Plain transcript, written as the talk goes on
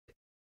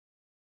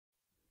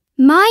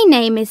My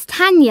name is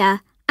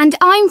Tanya and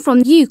I'm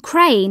from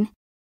Ukraine.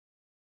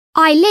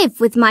 I live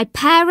with my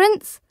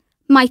parents,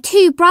 my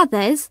 2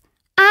 brothers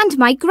and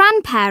my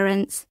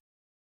grandparents.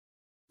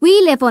 We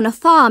live on a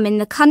farm in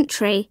the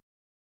country.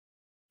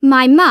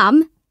 My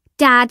mum,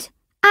 dad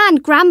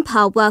and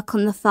grandpa work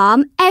on the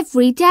farm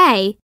every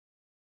day.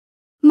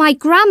 My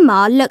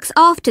grandma looks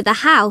after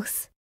the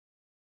house.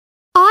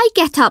 I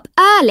get up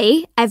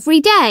early every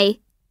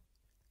day.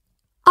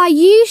 I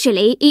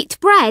usually eat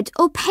bread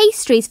or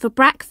pastries for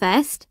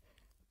breakfast.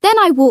 Then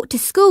I walk to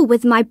school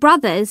with my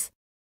brothers.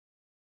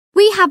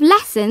 We have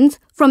lessons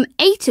from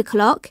 8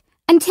 o'clock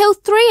until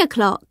 3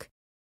 o'clock.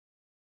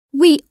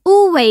 We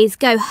always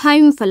go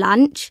home for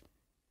lunch.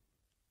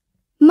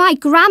 My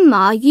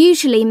grandma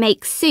usually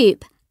makes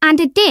soup and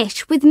a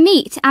dish with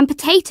meat and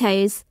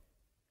potatoes.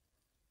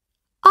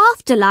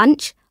 After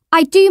lunch,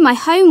 I do my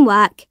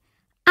homework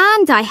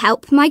and I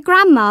help my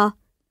grandma.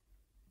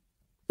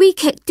 We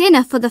cook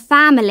dinner for the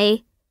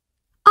family.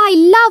 I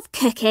love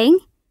cooking.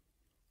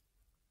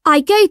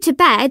 I go to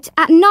bed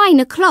at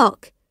 9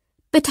 o'clock,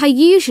 but I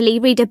usually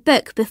read a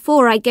book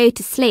before I go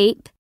to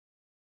sleep.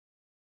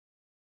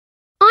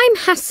 I'm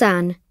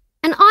Hassan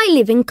and I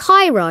live in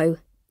Cairo,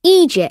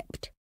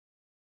 Egypt.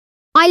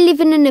 I live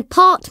in an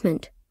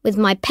apartment with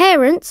my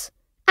parents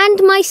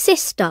and my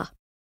sister.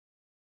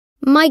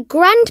 My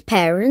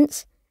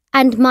grandparents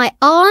and my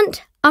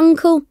aunt,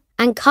 uncle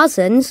and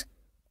cousins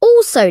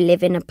also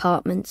live in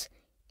apartments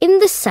in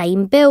the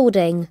same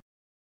building.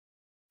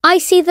 I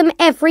see them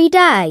every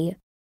day.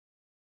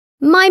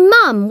 My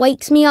mum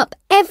wakes me up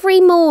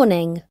every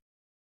morning.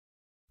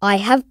 I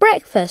have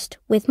breakfast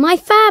with my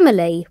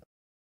family.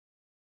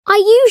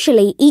 I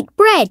usually eat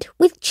bread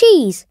with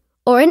cheese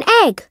or an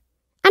egg,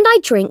 and I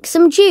drink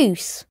some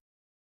juice.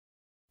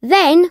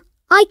 Then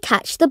I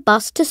catch the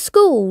bus to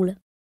school.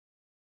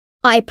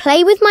 I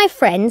play with my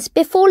friends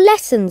before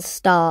lessons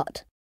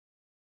start.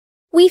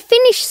 We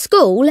finish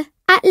school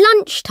at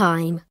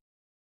lunchtime.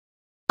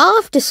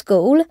 After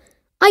school,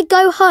 I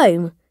go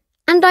home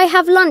and I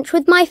have lunch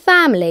with my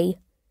family.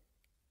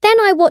 Then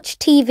I watch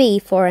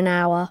TV for an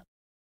hour.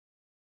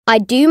 I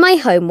do my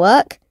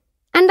homework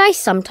and I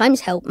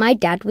sometimes help my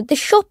dad with the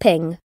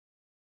shopping.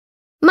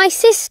 My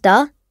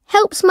sister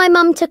helps my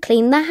mum to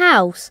clean the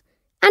house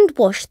and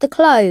wash the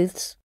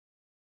clothes.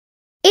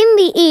 In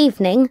the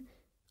evening,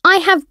 I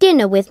have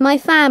dinner with my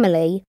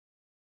family.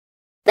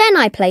 Then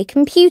I play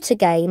computer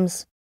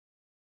games.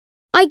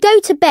 I go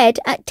to bed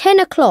at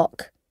 10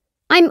 o'clock.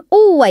 I'm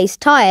always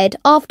tired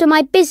after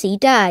my busy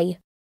day.